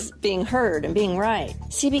versus being heard and being right.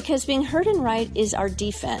 See, because being heard and right is our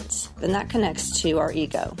defense, then that connects to our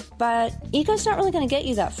ego. But ego's not really going to get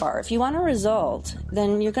you that far. If you want a result,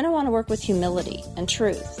 then you're going to want to work with humility and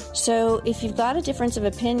truth. So if you've got a difference of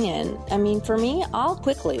opinion, for me, I'll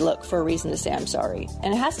quickly look for a reason to say I'm sorry.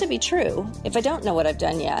 And it has to be true. If I don't know what I've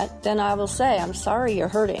done yet, then I will say, I'm sorry you're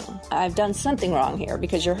hurting. I've done something wrong here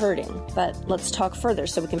because you're hurting. But let's talk further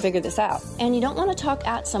so we can figure this out. And you don't want to talk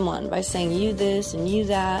at someone by saying you this and you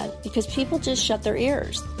that, because people just shut their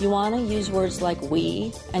ears. You want to use words like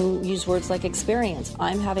we and use words like experience.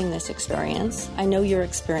 I'm having this experience. I know your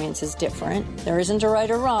experience is different. There isn't a right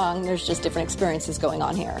or wrong. There's just different experiences going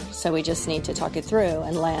on here. So we just need to talk it through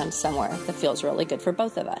and land somewhere that feels really good for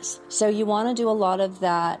both of us. So you want to do a lot of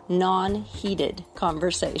that non-heated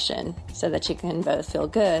conversation so that you can both feel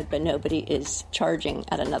good, but nobody is charging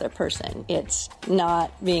at another person. It's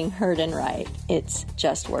not being heard and right. It's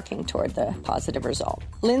just working toward the positive result.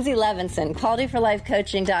 Lindsay Levinson,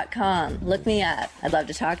 qualityforlifecoaching.com. Look me up. I'd love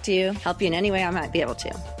to talk to you, help you in any way I might be able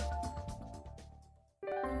to.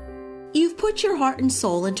 You've put your heart and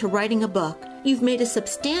soul into writing a book. You've made a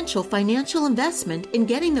substantial financial investment in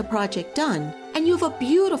getting the project done, and you have a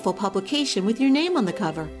beautiful publication with your name on the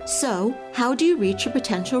cover. So, how do you reach your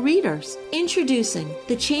potential readers? Introducing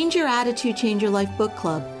the Change Your Attitude, Change Your Life Book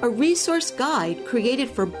Club, a resource guide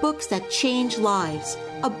created for books that change lives.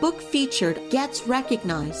 A book featured gets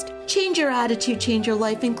recognized. Change Your Attitude, Change Your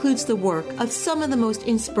Life includes the work of some of the most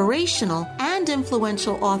inspirational and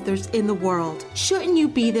influential authors in the world. Shouldn't you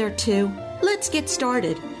be there too? Let's get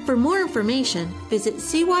started. For more information, visit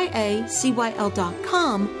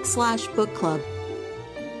cyacyl.com/book club.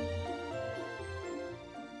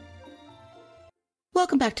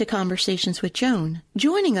 Welcome back to Conversations with Joan.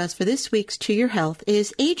 Joining us for this week's To Your Health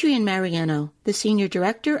is Adrienne Mariano, the Senior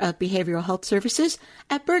Director of Behavioral Health Services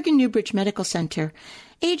at Bergen Newbridge Medical Center.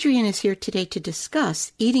 Adrienne is here today to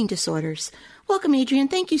discuss eating disorders. Welcome, Adrienne.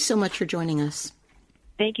 Thank you so much for joining us.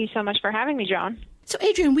 Thank you so much for having me, Joan. So,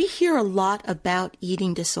 Adrienne, we hear a lot about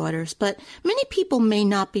eating disorders, but many people may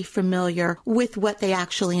not be familiar with what they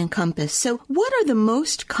actually encompass. So, what are the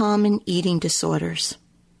most common eating disorders?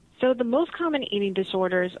 So the most common eating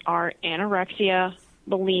disorders are anorexia,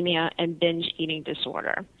 bulimia, and binge eating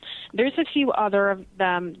disorder. There's a few other of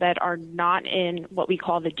them that are not in what we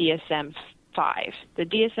call the DSM-5. The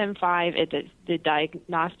DSM-5 is the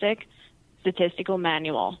Diagnostic Statistical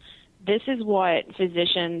Manual. This is what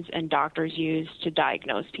physicians and doctors use to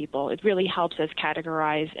diagnose people. It really helps us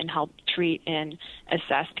categorize and help treat and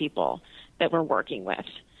assess people that we're working with.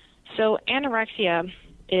 So anorexia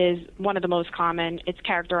is one of the most common. It's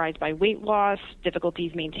characterized by weight loss,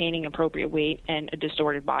 difficulties maintaining appropriate weight, and a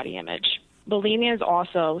distorted body image. Bulimia is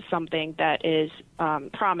also something that is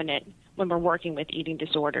prominent when we're working with eating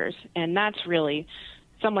disorders, and that's really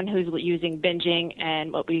someone who's using binging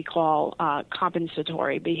and what we call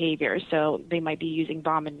compensatory behavior. So they might be using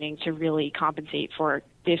vomiting to really compensate for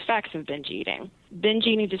the effects of binge eating. Binge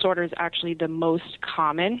eating disorder is actually the most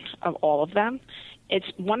common of all of them. It's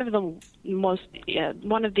one of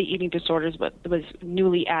the eating disorders that was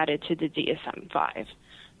newly added to the DSM-5.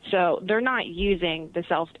 So they're not using the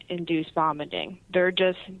self-induced vomiting. They're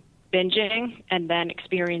just binging and then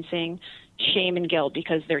experiencing shame and guilt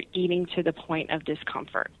because they're eating to the point of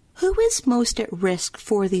discomfort. Who is most at risk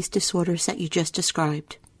for these disorders that you just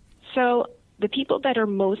described? So the people that are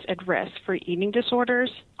most at risk for eating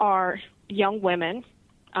disorders are young women.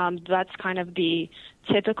 That's kind of the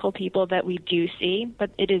typical people that we do see,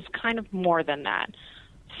 but it is kind of more than that.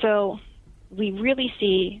 So we really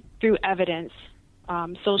see through evidence,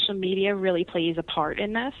 social media really plays a part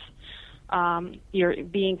in this. You're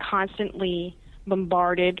being constantly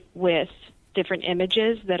bombarded with different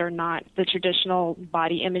images that are not the traditional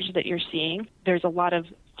body image that you're seeing. There's a lot of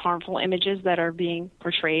harmful images that are being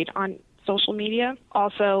portrayed on social media.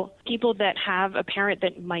 Also, people that have a parent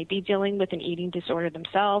that might be dealing with an eating disorder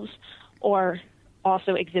themselves or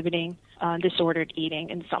also exhibiting disordered eating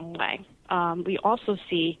in some way. We also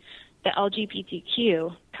see the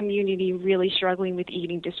LGBTQ community really struggling with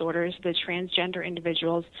eating disorders. The transgender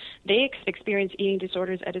individuals, they experience eating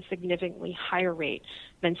disorders at a significantly higher rate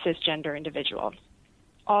than cisgender individuals.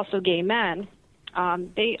 Also, gay men,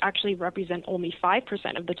 they actually represent only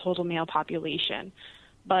 5% of the total male population.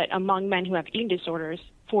 But among men who have eating disorders,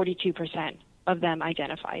 42% of them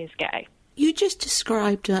identify as gay. You just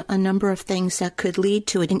described a number of things that could lead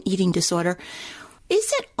to an eating disorder.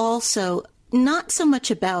 Is it also not so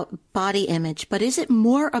much about body image, but is it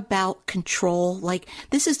more about control? Like,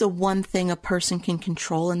 this is the one thing a person can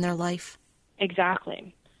control in their life?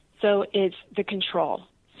 Exactly. So it's the control.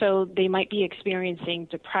 So they might be experiencing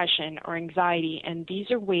depression or anxiety, and these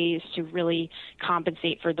are ways to really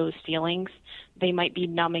compensate for those feelings. They might be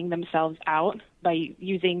numbing themselves out by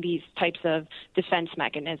using these types of defense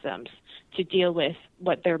mechanisms to deal with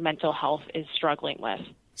what their mental health is struggling with.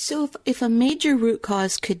 So if a major root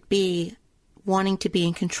cause could be wanting to be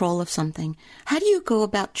in control of something, how do you go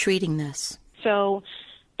about treating this? So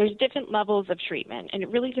there's different levels of treatment, and it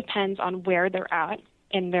really depends on where they're at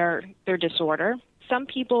in their disorder. Some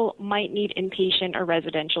people might need inpatient or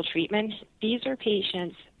residential treatment. These are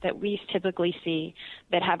patients that we typically see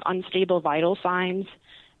that have unstable vital signs.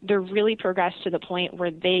 They're really progressed to the point where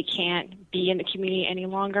they can't be in the community any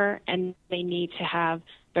longer, and they need to have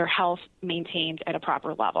their health maintained at a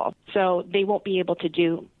proper level. So they won't be able to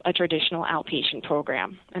do a traditional outpatient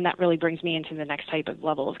program, and that really brings me into the next type of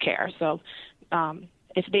level of care. So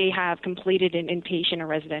if they have completed an inpatient or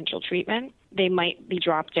residential treatment, they might be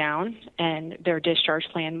dropped down, and their discharge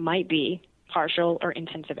plan might be partial or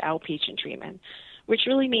intensive outpatient treatment, which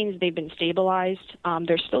really means they've been stabilized.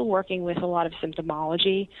 They're still working with a lot of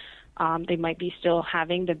symptomology. They might be still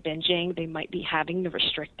having the binging. They might be having the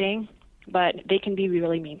restricting, but they can be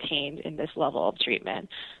really maintained in this level of treatment.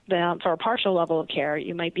 For a partial level of care,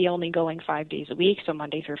 you might be only going 5 days a week, so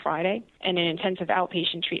Monday through Friday, and an intensive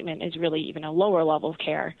outpatient treatment is really even a lower level of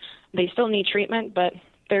care. They still need treatment, but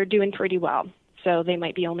they're doing pretty well, so they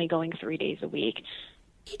might be only going 3 days a week.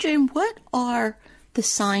 Adrian, what are the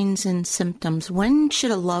signs and symptoms? When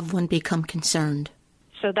should a loved one become concerned?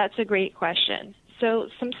 So that's a great question. So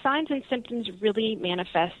some signs and symptoms really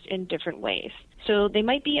manifest in different ways. So they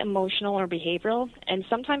might be emotional or behavioral, and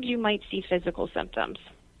sometimes you might see physical symptoms.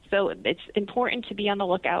 So it's important to be on the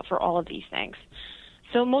lookout for all of these things.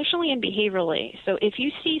 So emotionally and behaviorally, so if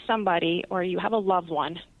you see somebody or you have a loved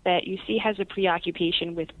one that you see has a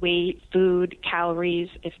preoccupation with weight, food, calories,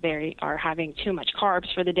 if they are having too much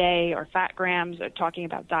carbs for the day or fat grams or talking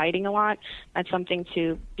about dieting a lot, that's something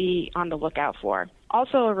to be on the lookout for.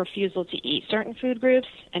 Also, a refusal to eat certain food groups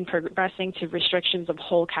and progressing to restrictions of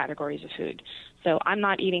whole categories of food. So I'm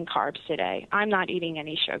not eating carbs today. I'm not eating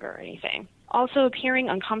any sugar or anything. Also, appearing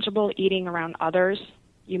uncomfortable eating around others.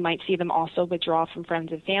 You might see them also withdraw from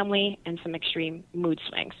friends and family and some extreme mood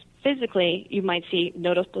swings. Physically, you might see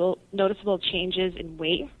noticeable changes in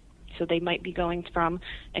weight. So they might be going from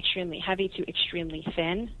extremely heavy to extremely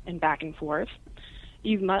thin and back and forth.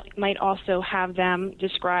 You might also have them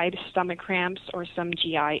describe stomach cramps or some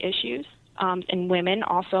GI issues. In women,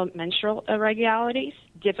 also menstrual irregularities,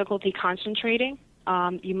 difficulty concentrating.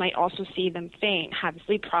 You might also see them faint, have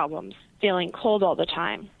sleep problems, feeling cold all the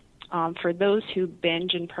time. For those who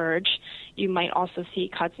binge and purge, you might also see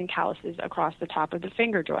cuts and calluses across the top of the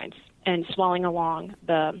finger joints and swelling along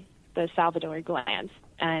the salivary glands,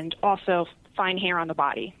 and also fine hair on the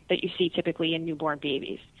body that you see typically in newborn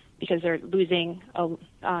babies because they're losing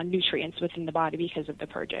nutrients within the body because of the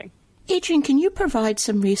purging. Adrian, can you provide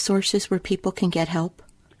some resources where people can get help?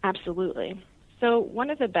 Absolutely. So one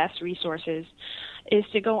of the best resources is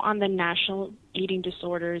to go on the National Eating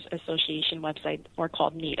Disorders Association website, or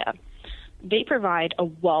called NEDA. They provide a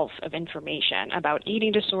wealth of information about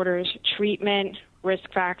eating disorders, treatment,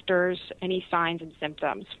 risk factors, any signs and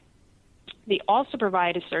symptoms. They also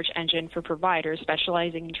provide a search engine for providers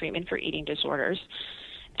specializing in treatment for eating disorders,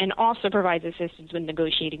 and also provides assistance with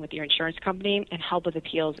negotiating with your insurance company and help with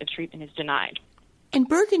appeals if treatment is denied. And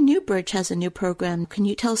Bergen Newbridge has a new program. Can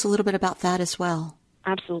you tell us a little bit about that as well?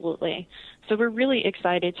 Absolutely. So we're really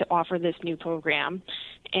excited to offer this new program,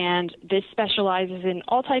 and this specializes in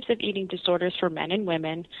all types of eating disorders for men and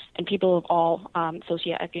women and people of all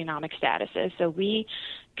socioeconomic statuses. So we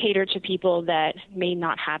cater to people that may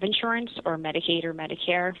not have insurance, or Medicaid or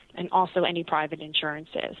Medicare, and also any private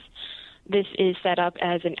insurances. This is set up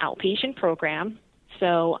as an outpatient program.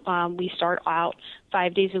 So we start out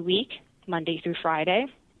 5 days a week, Monday through Friday,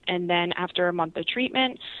 and then after a month of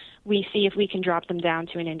treatment, we see if we can drop them down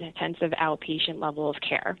to an intensive outpatient level of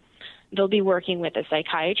care. They'll be working with a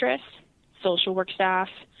psychiatrist, social work staff,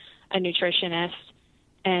 a nutritionist,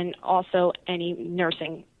 and also any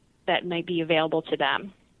nursing that might be available to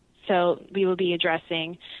them. So we will be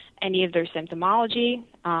addressing any of their symptomology.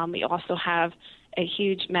 We also have a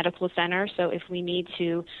huge medical center, so if we need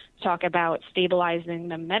to talk about stabilizing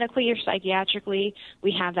them medically or psychiatrically,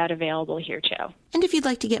 we have that available here too. And if you'd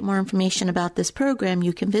like to get more information about this program,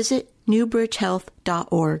 you can visit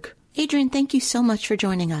newbridgehealth.org. Adrienne, thank you so much for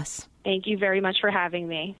joining us. Thank you very much for having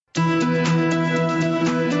me.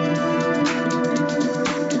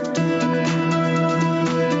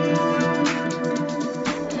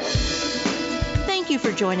 Thank you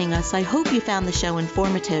for joining us. I hope you found the show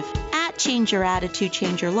informative. At Change Your Attitude,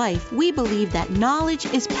 Change Your Life, we believe that knowledge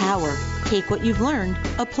is power. Take what you've learned,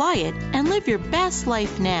 apply it, and live your best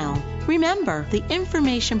life now. Remember, the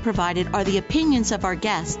information provided are the opinions of our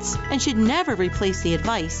guests and should never replace the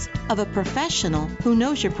advice of a professional who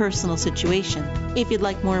knows your personal situation. If you'd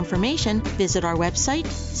like more information, visit our website,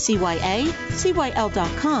 CYACYL.com.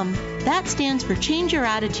 That stands for Change Your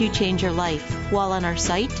Attitude, Change Your Life. While on our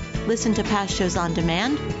site, listen to past shows on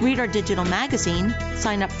demand, read our digital magazine,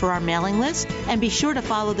 sign up for our mailing list, and be sure to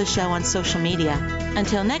follow the show on social media.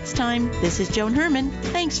 Until next time, this is Joan Herman.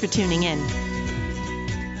 Thanks for tuning in.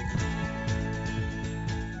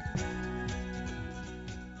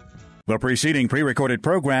 The preceding pre-recorded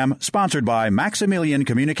program sponsored by Maximilian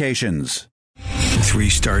Communications.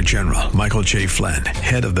 3-star General Michael J. Flynn,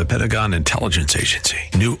 head of the Pentagon Intelligence Agency,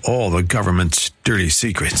 knew all the government's dirty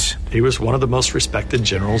secrets. He was one of the most respected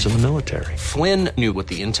generals in the military. Flynn knew what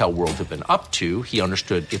the intel world had been up to. He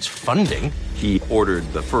understood its funding. He ordered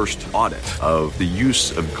the first audit of the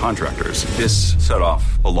use of contractors. This set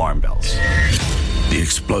off alarm bells. The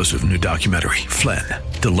explosive new documentary, Flynn,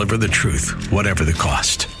 Deliver the Truth, Whatever the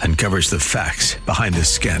Cost, uncovers the facts behind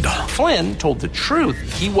this scandal. Flynn told the truth.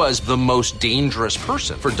 He was the most dangerous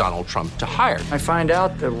person for Donald Trump to hire. I find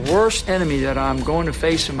out the worst enemy that I'm going to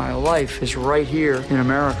face in my life is right here in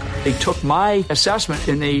America. They took my assessment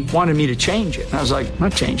and they wanted me to change it. And I was like, I'm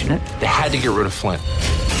not changing it. They had to get rid of Flynn.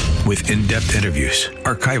 With in-depth interviews,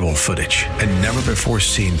 archival footage, and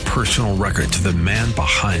never-before-seen personal records of the man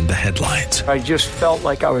behind the headlines. I just felt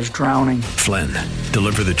like I was drowning. Flynn,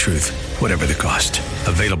 Deliver the Truth, Whatever the Cost.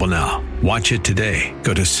 Available now. Watch it today.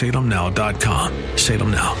 Go to salemnow.com.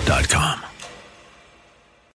 salemnow.com.